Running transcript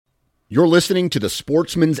You're listening to the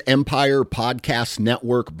Sportsman's Empire Podcast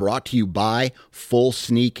Network, brought to you by Full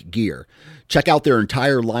Sneak Gear. Check out their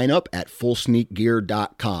entire lineup at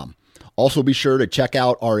fullsneakgear.com. Also be sure to check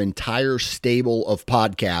out our entire stable of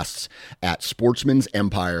podcasts at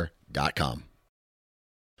sportsmansempire.com.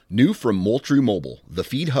 New from Moultrie Mobile, the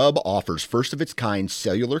Feed Hub offers first-of-its-kind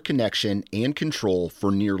cellular connection and control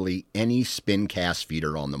for nearly any spin cast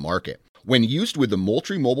feeder on the market. When used with the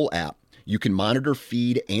Moultrie Mobile app, you can monitor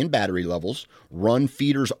feed and battery levels, run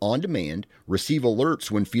feeders on demand, receive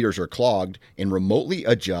alerts when feeders are clogged, and remotely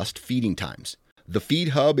adjust feeding times. The Feed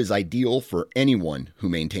Hub is ideal for anyone who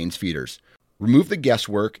maintains feeders. Remove the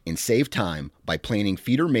guesswork and save time by planning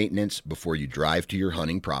feeder maintenance before you drive to your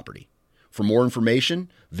hunting property. For more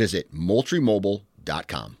information, visit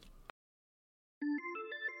moultriemobile.com.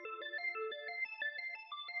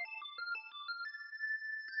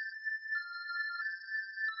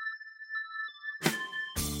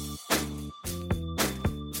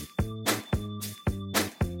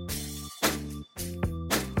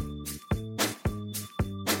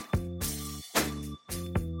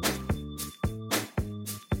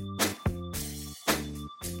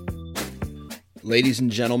 Ladies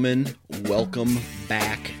and gentlemen, welcome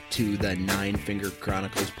back to the Nine Finger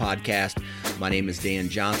Chronicles podcast. My name is Dan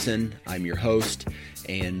Johnson. I'm your host,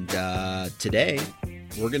 and today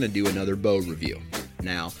we're going to do another bow review.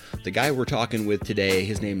 Now, the guy we're talking with today,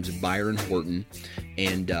 his name's Byron Horton,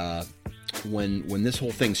 and when this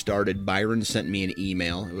whole thing started, Byron sent me an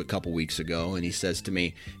email a couple weeks ago, and he says to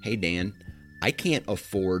me, "Hey Dan, I can't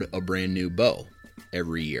afford a brand new bow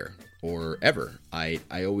every year. Or ever. I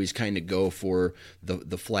always kind of go for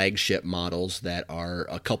the flagship models that are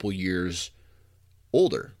a couple years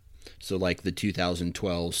older. So like the 2012s,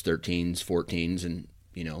 13s, 14s, and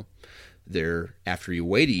they're, after you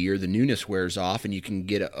wait a year, the newness wears off and you can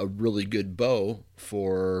get a really good bow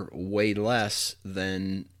for way less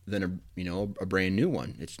than a brand new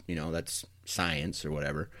one. It's, that's science or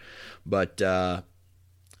whatever. But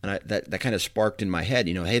and that kind of sparked in my head,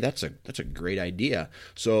 hey, that's a great idea.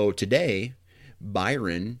 So today,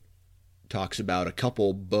 Byron talks about a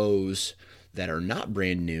couple bows that are not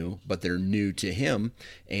brand new, but they're new to him.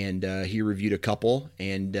 And he reviewed a couple,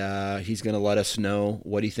 and he's going to let us know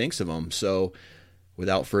what he thinks of them. So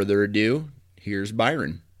without further ado, here's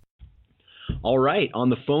Byron. All right. On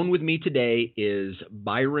the phone with me today is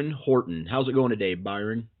Byron Horton. How's it going today,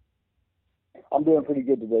 Byron? I'm doing pretty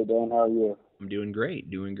good today, Dan. How are you? I'm doing great.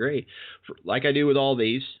 Like I do with all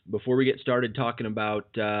these, before we get started talking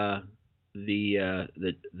about the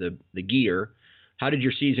gear, how did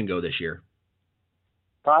your season go this year?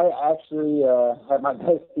 I actually had my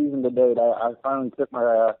best season to date. I finally took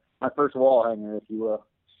my first wall hanger, if you will.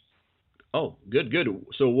 Oh, good.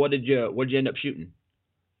 So what did you end up shooting?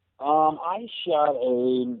 I shot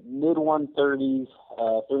a mid 130s,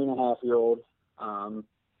 3.5-year-old.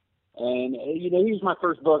 And, he was my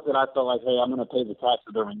first book that I felt like, hey, I'm going to pay the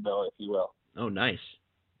taxidermy bill, if you will. Oh, nice.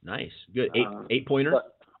 Good. Eight-pointer?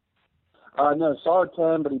 No, solid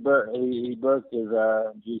 10, but he broke his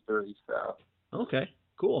G3, so. Okay,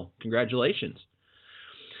 cool. Congratulations.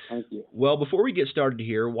 Thank you. Well, before we get started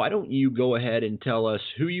here, why don't you go ahead and tell us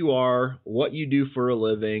who you are, what you do for a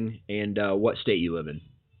living, and what state you live in?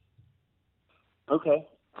 Okay.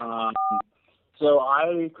 So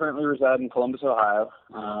I currently reside in Columbus, Ohio.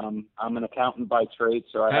 I'm an accountant by trade,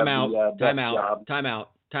 so I have the best job. Time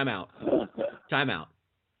out.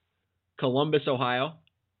 Columbus, Ohio?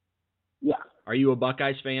 Yeah. Are you a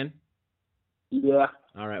Buckeyes fan? Yeah.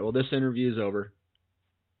 All right, well, this interview's over.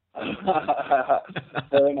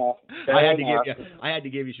 Fair enough. I had to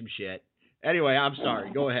give you some shit. Anyway, I'm sorry.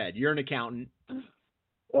 Go ahead. You're an accountant.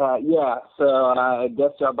 Yeah, so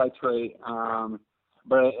desk job by trade.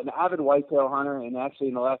 But an avid whitetail hunter, and actually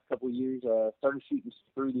in the last couple of years, started shooting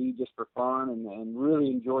 3D just for fun, and really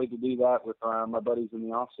enjoyed to do that with my buddies in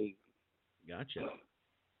the off season.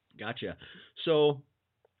 Gotcha. So,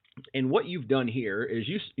 and what you've done here is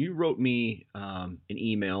you wrote me an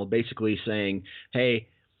email basically saying, hey,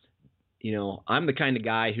 I'm the kind of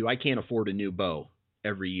guy who I can't afford a new bow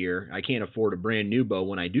every year. I can't afford a brand new bow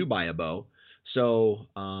when I do buy a bow. So,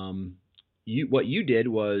 what you did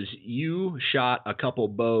was you shot a couple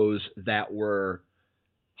bows that were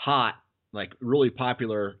hot, like really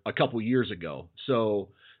popular a couple years ago. So,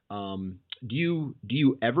 do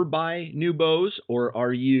you ever buy new bows, or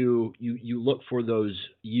are you look for those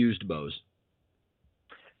used bows?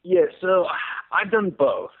 Yeah, so I've done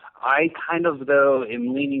both. I kind of, though,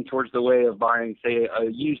 am leaning towards the way of buying, say,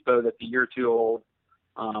 a used bow that's a year or two old,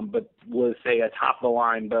 but was, say, a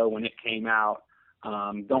top-of-the-line bow when it came out,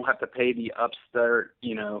 don't have to pay the upstart,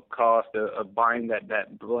 cost of buying that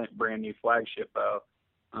brand new flagship bow.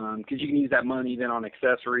 Because you can use that money then on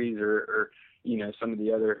accessories or some of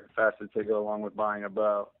the other facets that go along with buying a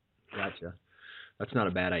bow. Gotcha. That's not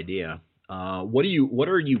a bad idea. What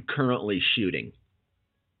are you currently shooting?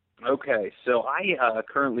 Okay, so I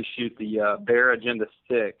currently shoot the Bear Agenda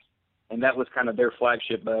 6, and that was kind of their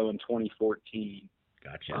flagship bow in 2014.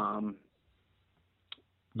 Gotcha.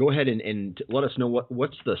 Go ahead and let us know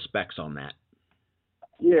what's the specs on that.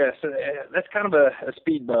 Yeah, so that's kind of a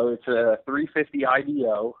speed bow. It's a 350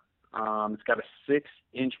 IBO. It's got a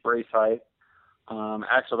 6-inch brace height.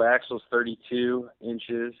 Axle to axle is 32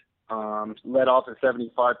 inches. Let off at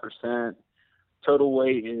 75%. Total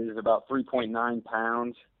weight is about 3.9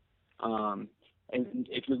 pounds. And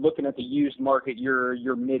if you're looking at the used market,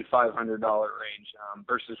 you're mid $500 range.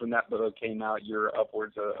 Versus when that bow came out, you're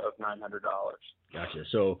upwards of $900. Gotcha.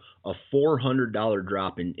 So a $400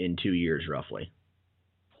 drop in 2 years, roughly.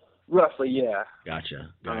 Roughly, yeah.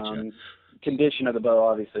 Gotcha. Condition of the bow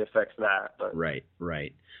obviously affects that. But. Right.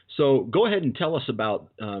 So go ahead and tell us about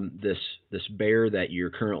this bear that you're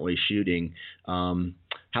currently shooting.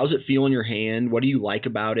 How's it feel in your hand? What do you like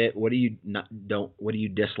about it? What do you What do you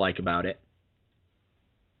dislike about it?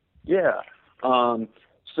 Yeah.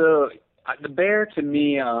 So the bear, to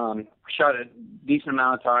me, shot a decent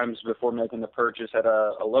amount of times before making the purchase at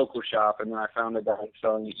a local shop, and then I found a guy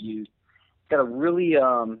selling it used. It's got a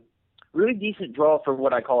really decent draw for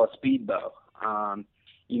what I call a speed bow.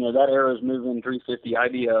 That arrow's moving 350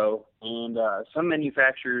 IBO, and some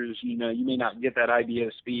manufacturers, you may not get that IBO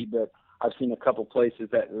speed, but I've seen a couple places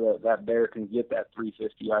that bear can get that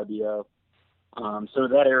 350 IBO. So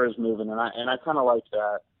that arrow's moving, and I kind of like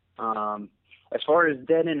that. As far as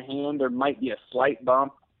dead in hand, there might be a slight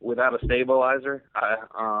bump without a stabilizer.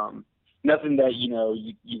 Nothing that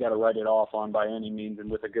you got to write it off on by any means,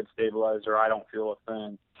 and with a good stabilizer, I don't feel a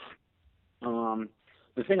thing.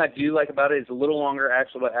 The thing I do like about it is a little longer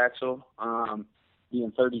axle to axle,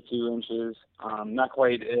 being 32 inches. Not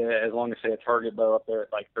quite as long as, say, a target bow up there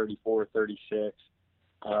at like 34, 36.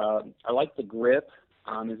 I like the grip,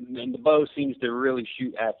 and the bow seems to really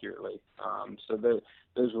shoot accurately. So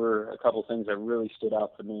those were a couple things that really stood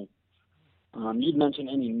out to me. You'd mentioned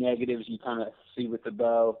any negatives you kind of see with the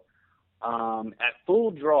bow. At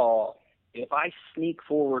full draw, if I sneak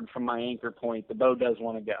forward from my anchor point, the bow does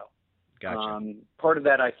want to go. Gotcha. Part of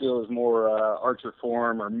that I feel is more archer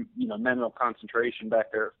form or mental concentration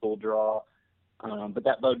back there at full draw. But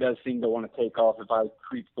that bow does seem to want to take off if I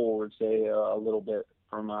creep forward, say, a little bit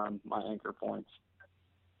from my anchor points.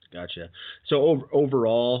 Gotcha. So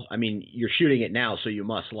overall, I mean, you're shooting it now, so you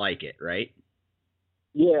must like it, right?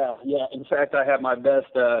 Yeah. In fact, I have my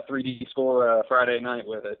best 3D score Friday night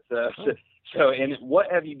with it. So, and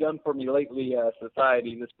what have you done for me lately,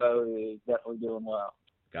 society? This bow is definitely doing well.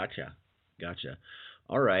 Gotcha.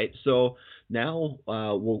 All right. So now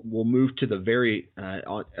we'll move to the very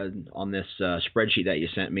on this spreadsheet that you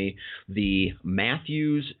sent me, the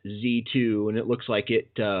Mathews Z2, and it looks like it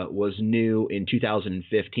was new in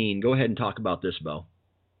 2015. Go ahead and talk about this bow.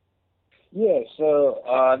 Yeah. So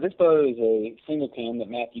this bow is a single cam that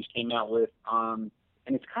Mathews came out with, and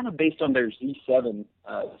it's kind of based on their Z7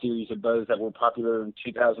 series of bows that were popular in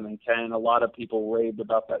 2010. A lot of people raved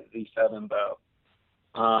about that Z7 bow.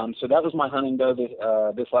 So that was my hunting bow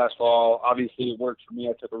this last fall. Obviously, it worked for me.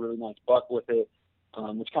 I took a really nice buck with it,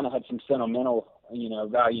 which kind of had some sentimental,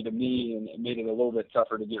 value to me, and it made it a little bit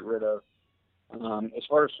tougher to get rid of. As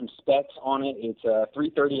far as some specs on it, it's a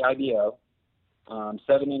 330 IBO,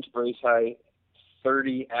 7-inch brace height,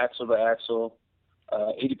 30 axle to axle,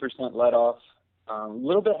 80% let off, a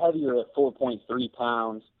little bit heavier at 4.3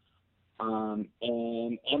 pounds. And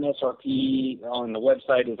MSRP on the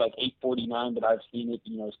website is like $849, but I've seen it,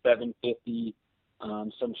 $750.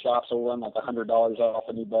 Some shops will run like $100 off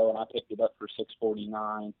a new bow, and I picked it up for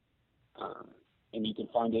 $649. And you can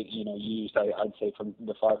find it, used, I'd say, from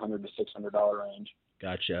the $500 to $600 range.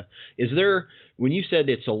 Gotcha. Is there, when you said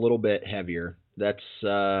it's a little bit heavier, that's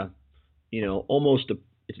almost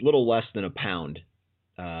it's a little less than a pound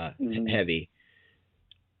heavy.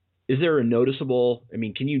 Is there a noticeable? I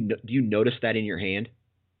mean, do you notice that in your hand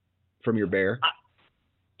from your bear?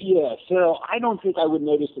 Yeah. So I don't think I would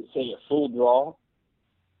notice it, say, a full draw.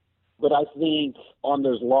 But I think on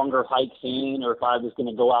those longer hikes in, or if I was going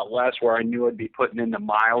to go out west where I knew I'd be putting in the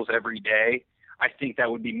miles every day, I think that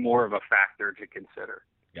would be more of a factor to consider.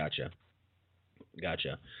 Gotcha.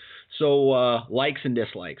 So likes and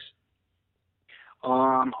dislikes.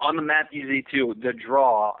 On the Mathews Z2, the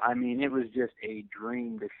draw, I mean, it was just a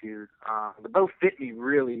dream to shoot. The bow fit me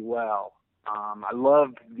really well. I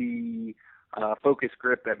loved the focus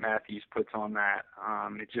grip that Mathews puts on that.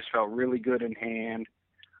 It just felt really good in hand.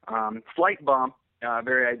 Slight bump,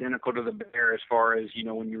 very identical to the Bear as far as,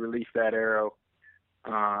 when you release that arrow.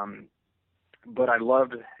 But I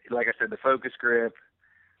loved, like I said, the focus grip,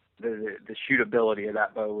 the shootability of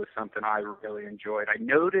that bow was something I really enjoyed. I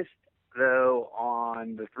noticed, though,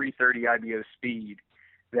 on the 330 IBO Speed,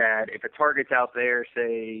 that if a target's out there,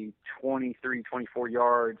 say 23, 24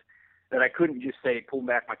 yards, that I couldn't just say pull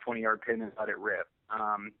back my 20-yard pin and let it rip.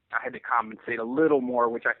 I had to compensate a little more,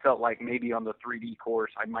 which I felt like maybe on the 3D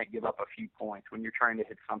course I might give up a few points when you're trying to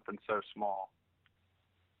hit something so small.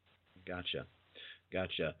 Gotcha.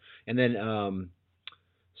 And then,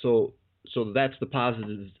 so that's the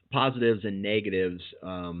positives and negatives.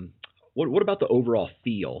 What about the overall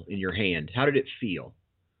feel in your hand? How did it feel?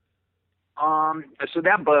 So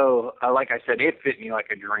that bow, like I said, it fit me like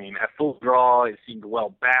a dream. At full draw, it seemed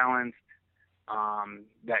well balanced.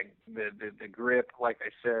 That the grip, like I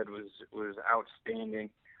said, was outstanding.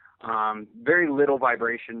 Very little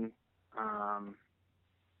vibration,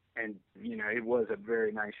 and it was a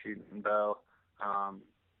very nice shooting bow.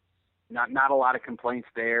 Not a lot of complaints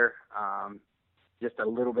there. Just a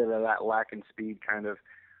little bit of that lack in speed kind of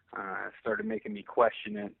started making me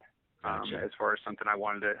question it. Gotcha. As far as something I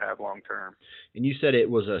wanted to have long term. And you said it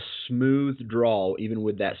was a smooth draw even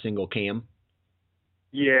with that single cam?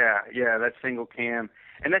 Yeah, that single cam.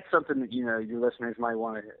 And that's something that, your listeners might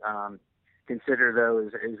want to consider, though,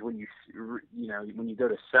 is when you go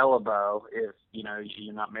to sell a bow, if,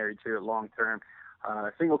 you're not married to it long term,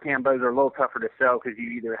 single cam bows are a little tougher to sell because you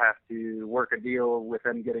either have to work a deal with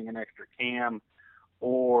them getting an extra cam,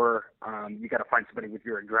 or you got to find somebody with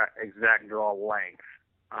your exact draw length.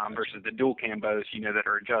 Versus the dual cam bows, that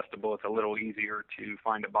are adjustable, it's a little easier to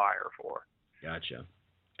find a buyer for. Gotcha.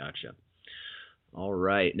 All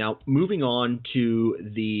right. Now, moving on to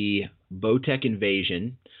the Bowtech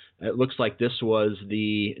Invasion. It looks like this was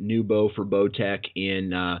the new bow for Bowtech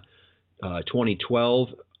in 2012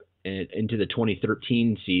 and into the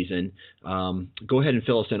 2013 season. Go ahead and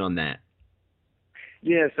fill us in on that.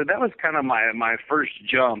 Yeah, so that was kind of my first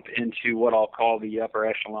jump into what I'll call the upper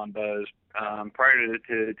echelon bows. Prior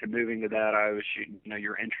to moving to that, I was shooting,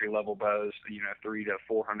 your entry level bows, $300 to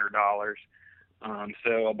 $400.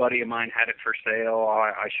 So a buddy of mine had it for sale.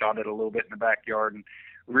 I shot it a little bit in the backyard and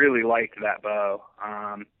really liked that bow.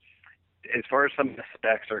 As far as some of the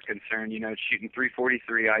specs are concerned, it's shooting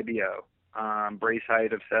 343 IBO, brace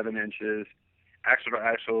height of 7 inches, axle to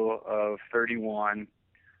axle of 31.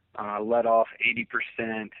 Let off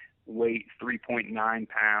 80%, weight 3.9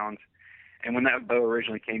 pounds. And when that bow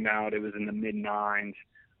originally came out, it was in the mid-9s,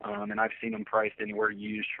 and I've seen them priced anywhere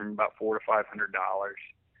used from about $400 to $500.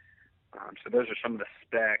 So those are some of the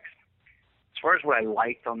specs. As far as what I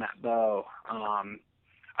liked on that bow,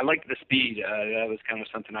 I liked the speed. That was kind of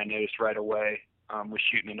something I noticed right away with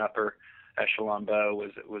shooting an upper echelon bow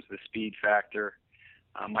was the speed factor.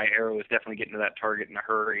 My arrow was definitely getting to that target in a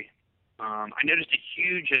hurry. I noticed a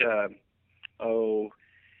huge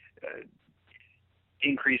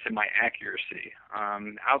increase in my accuracy.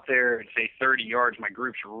 Out there at, say, 30 yards, my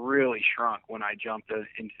groups really shrunk when I jumped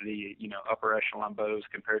into the upper echelon bows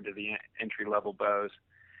compared to the entry-level bows.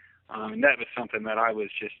 And that was something that I was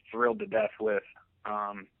just thrilled to death with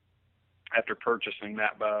after purchasing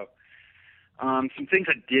that bow. Some things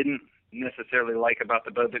I didn't necessarily like about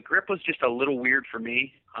the bow, the grip was just a little weird for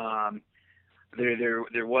me.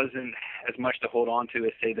 There wasn't as much to hold on to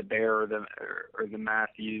as, say, the Bear or the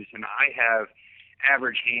Mathews, and I have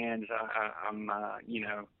average hands. I'm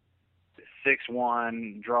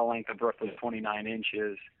 6'1", draw length of roughly 29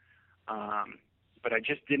 inches, but I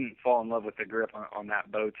just didn't fall in love with the grip on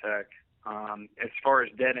that Bowtech. As far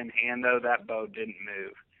as dead in hand, though, that bow didn't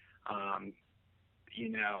move. I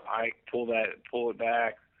pull it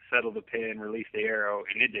back, settle the pin, release the arrow,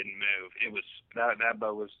 and it didn't move. It was that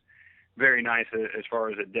bow was very nice as far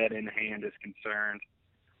as a dead in hand is concerned.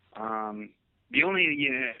 The only,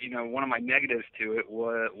 one of my negatives to it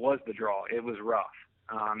was the draw. It was rough.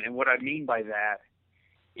 And what I mean by that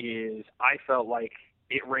is I felt like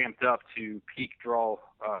it ramped up to peak draw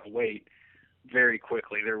weight very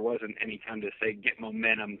quickly. There wasn't any time to, say, get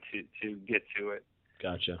momentum to get to it.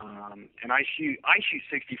 Gotcha. And I shoot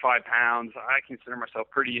 65 pounds. I consider myself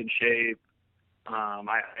pretty in shape.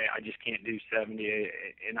 I just can't do 70.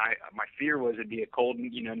 And my fear was it'd be a cold,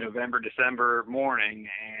 November, December morning,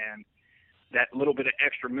 and that little bit of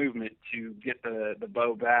extra movement to get the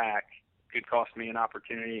bow back could cost me an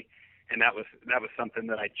opportunity. And that was something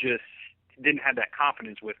that I just didn't have that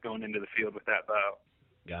confidence with going into the field with that bow.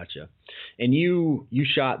 Gotcha. And you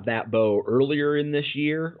shot that bow earlier in this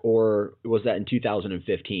year, or was that in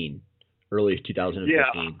 2015? early 2015.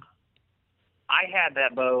 Yeah, I had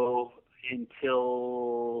that bow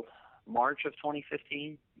until March of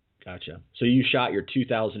 2015. Gotcha. So you shot your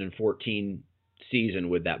 2014 season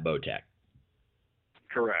with that Bowtech.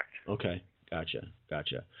 Correct. Okay.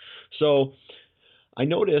 Gotcha. So I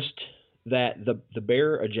noticed that the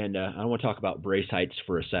Bear agenda, I don't want to talk about brace heights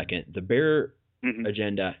for a second. The Bear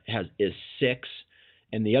agenda is 6,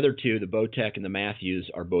 and the other two, the Bowtech and the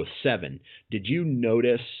Mathews, are both 7. Did you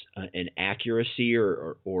notice an accuracy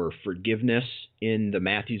or forgiveness in the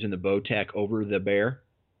Mathews and the Bowtech over the Bear?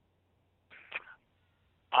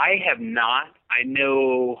 I have not. I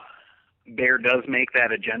know Bear does make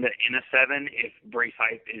that agenda in a 7 if brace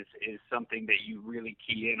height is something that you really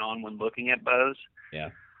key in on when looking at bows. Yeah.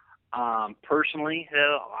 Personally,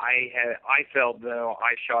 though, I felt though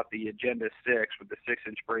I shot the Agenda 6 with the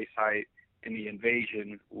 6-inch brace height and the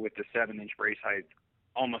Invasion with the 7-inch brace height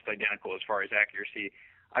almost identical as far as accuracy.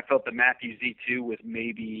 I felt the Mathews Z2 was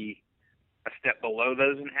maybe a step below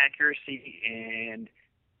those in accuracy, and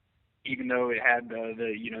even though it had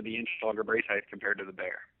the inch longer brace height compared to the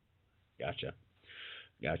Bear. Gotcha.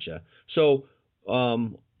 So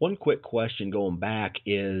one quick question going back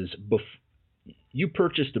is, you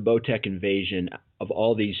purchased the Bowtech Invasion of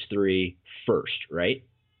all these 3 first, right?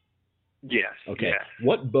 Yes. Okay. Yes.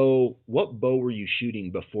 What bow were you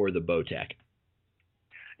shooting before the Bowtech?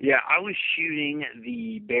 Yeah, I was shooting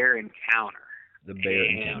the Bear Encounter. The Bear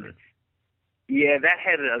Encounter. Yeah, that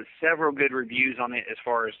had several good reviews on it as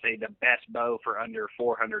far as, say, the best bow for under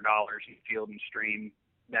 $400 in Field and Stream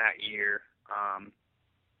that year.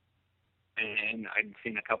 And I'd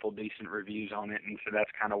seen a couple decent reviews on it, and so that's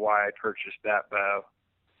kind of why I purchased that bow.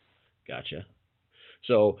 Gotcha.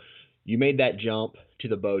 So you made that jump to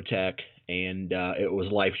the Bowtech, and it was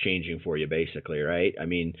life-changing for you, basically, right? I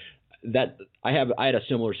mean, I had a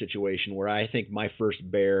similar situation where I think my first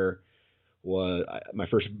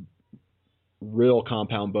real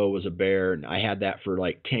compound bow was a Bear, and I had that for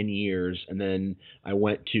like 10 years, and then I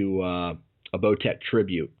went to a Bowtech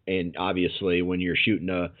Tribute, and obviously when you're shooting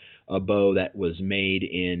a bow that was made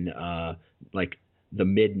in like the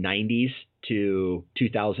mid-90s to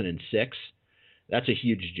 2006, that's a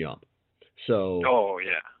huge jump. So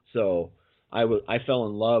So I fell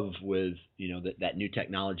in love with that new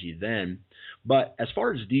technology then. But as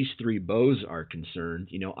far as these 3 bows are concerned,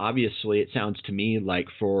 obviously it sounds to me like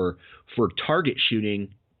for target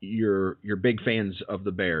shooting, you're big fans of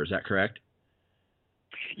the Bear. Is that correct?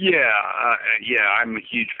 Yeah, I'm a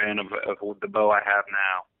huge fan of the bow I have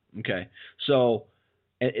now. Okay, so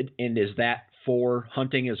and is that for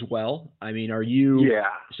hunting as well? I mean, are you? Yeah.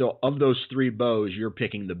 So of those 3 bows, you're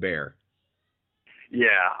picking the Bear. Yeah,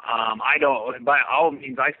 I don't. By all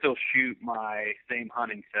means, I still shoot my same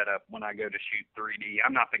hunting setup when I go to shoot 3D.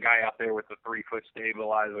 I'm not the guy out there with the 3-foot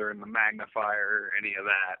stabilizer and the magnifier or any of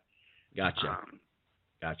that.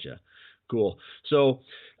 Gotcha. Cool. So,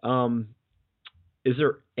 is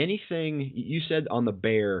there anything you said on the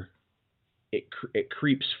Bear? It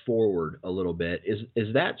creeps forward a little bit.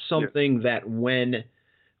 Is that something that when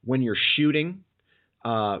you're shooting,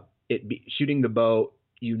 shooting the bow,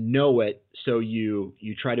 it, so you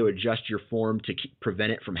try to adjust your form to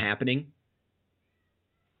prevent it from happening?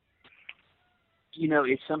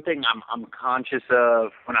 It's something I'm conscious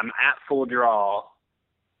of when I'm at full draw.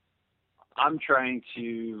 I'm trying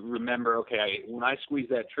to remember, okay, when I squeeze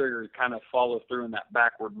that trigger, kind of follow through in that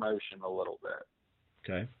backward motion a little bit.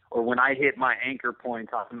 Okay. Or when I hit my anchor point,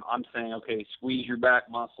 I'm saying, okay, squeeze your back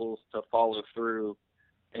muscles to follow through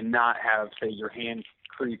and not have, say, your hand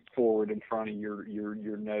creep forward in front of your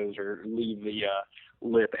nose or leave the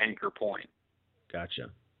lip anchor point. Gotcha.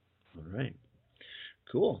 All right.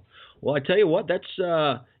 Cool. Well, I tell you what, that's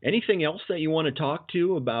anything else that you want to talk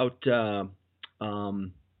to about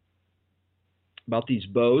these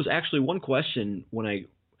bows? Actually, one question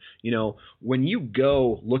when you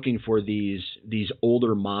go looking for these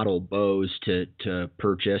older model bows to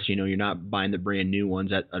purchase, you're not buying the brand new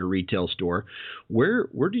ones at a retail store. Where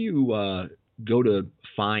do you go to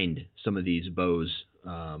find some of these bows,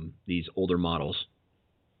 these older models?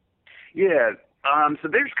 Yeah. So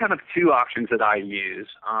there's kind of 2 options that I use.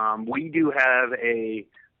 We do have a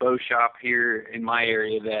bow shop here in my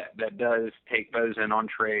area that does take bows in on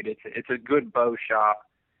trade. It's a good bow shop,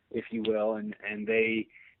 if you will, and they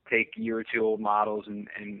take a year or 2 old models and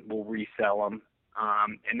will resell them.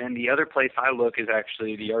 And then the other place I look is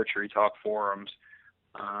actually the Archery Talk forums.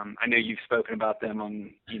 I know you've spoken about them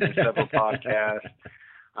on several podcasts.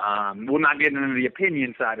 We'll not get into the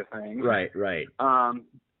opinion side of things. Right.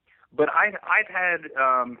 But I've had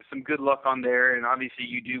some good luck on there, and obviously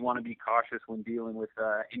you do want to be cautious when dealing with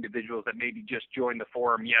individuals that maybe just joined the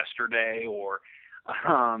forum yesterday or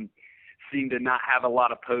seem to not have a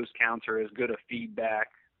lot of post counts or as good a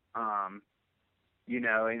feedback. And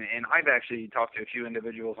I've actually talked to a few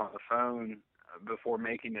individuals on the phone before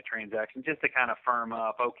making the transaction just to kind of firm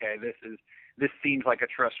up, okay, this seems like a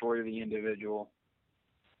trustworthy individual.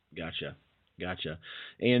 Gotcha.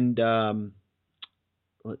 And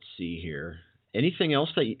let's see here. Anything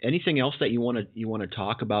else that you want to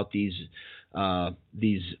talk about these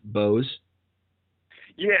bows?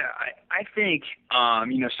 Yeah, I think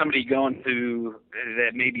somebody going through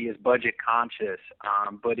that maybe is budget conscious,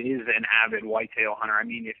 but is an avid whitetail hunter. I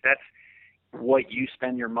mean, if that's what you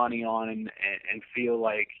spend your money on and feel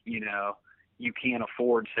like you can't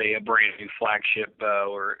afford, say, a brand new flagship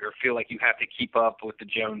bow, or feel like you have to keep up with the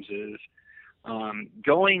Joneses,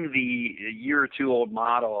 going the year or two old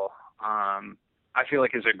model, I feel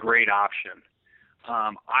like is a great option.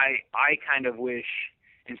 I kind of wish,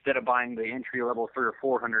 instead of buying the entry level $300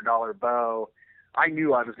 or $400 bow, I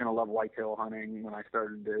knew I was going to love whitetail hunting when I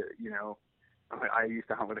started to, I used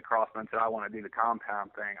to hunt with a Crossman, said I want to do the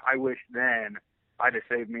compound thing. I wish then I'd have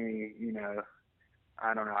saved me,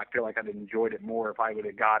 I don't know, I feel like I'd have enjoyed it more if I would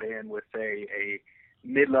have got in with, say, a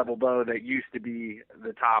mid-level bow that used to be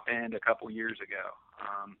the top end a couple years ago.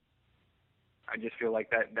 I just feel like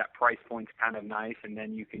that price point's kind of nice, and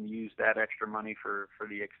then you can use that extra money for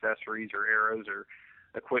the accessories or arrows or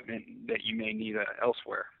equipment that you may need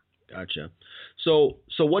elsewhere. Gotcha. So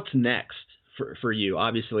what's next for you?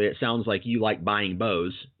 Obviously, it sounds like you like buying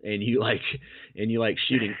bows and you like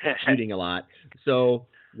shooting a lot. So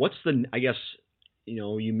what's I guess,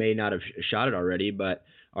 you may not have shot it already, but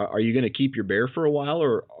are you going to keep your bear for a while,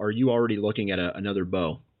 or are you already looking at another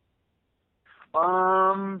bow?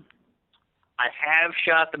 I have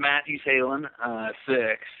shot the Matthew Salem 6,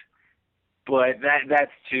 but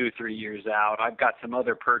that's 2-3 years out. I've got some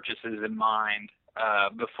other purchases in mind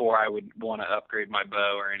before I would want to upgrade my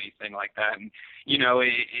bow or anything like that. And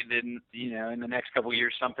in the next couple of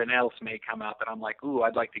years, something else may come out that I'm like, ooh,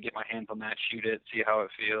 I'd like to get my hands on that, shoot it, see how it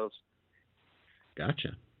feels. Gotcha.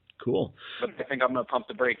 Cool. But I think I'm going to pump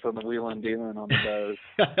the brakes on the wheeling and dealing on the bows.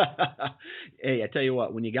 Hey, I tell you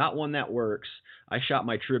what, when you got one that works, I shot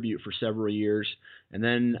my Tribute for several years, and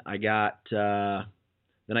then I got an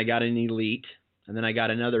Elite, and then I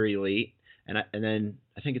got another Elite, and then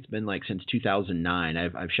I think it's been like since 2009.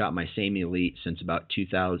 I've shot my same Elite since about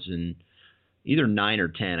 2000, either 9 or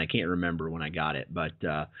 10. I can't remember when I got it, but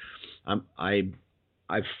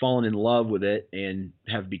I've fallen in love with it and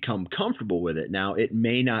have become comfortable with it. Now, it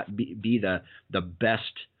may not be the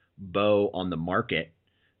best bow on the market,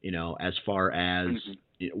 as far as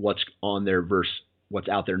what's on there versus what's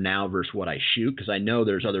out there now versus what I shoot, because I know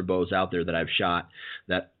there's other bows out there that I've shot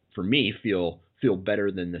that for me feel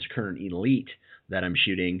better than this current Elite that I'm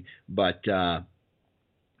shooting, but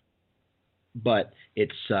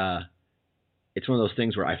it's one of those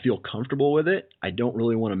things where I feel comfortable with it. I don't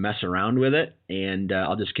really want to mess around with it, and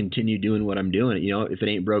I'll just continue doing what I'm doing. If it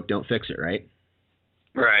ain't broke, don't fix it, right?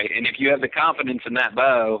 Right, and if you have the confidence in that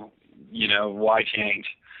bow, why change?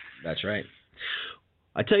 That's right.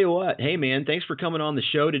 I tell you what, hey man, thanks for coming on the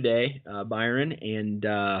show today, Byron, and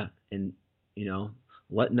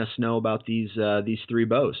letting us know about these 3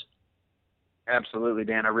 bows. Absolutely,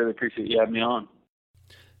 Dan. I really appreciate you having me on.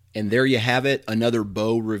 And there you have it, another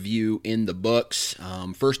bow review in the books.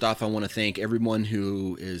 First off, I want to thank everyone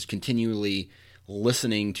who is continually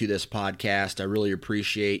listening to this podcast. I really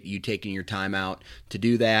appreciate you taking your time out to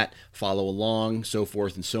do that, follow along, so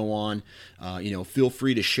forth and so on. Feel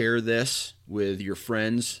free to share this with your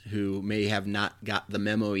friends who may have not got the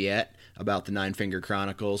memo yet about the Nine Finger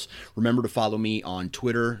Chronicles. Remember to follow me on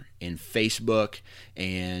Twitter and Facebook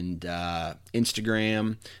and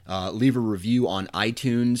Instagram. Leave a review on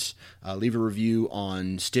iTunes. Leave a review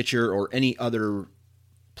on Stitcher or any other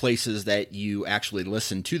places that you actually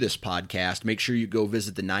listen to this podcast. Make sure you go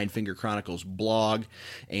visit the Nine Finger Chronicles blog.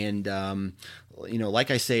 And,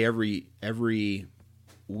 like I say every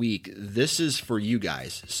week, this is for you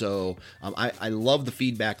guys. So I love the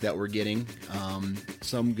feedback that we're getting,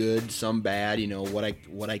 some good, some bad,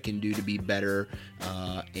 what I can do to be better,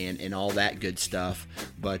 and all that good stuff.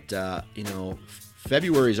 But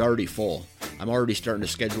February is already full. I'm already starting to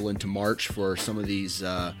schedule into March for some of these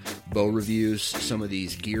bow reviews, some of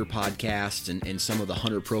these gear podcasts, and some of the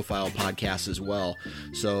hunter profile podcasts as well.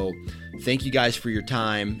 So thank you guys for your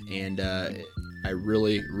time, and I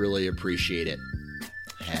really, really appreciate it.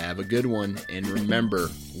 Have a good one, and remember,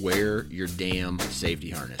 wear your damn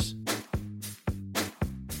safety harness.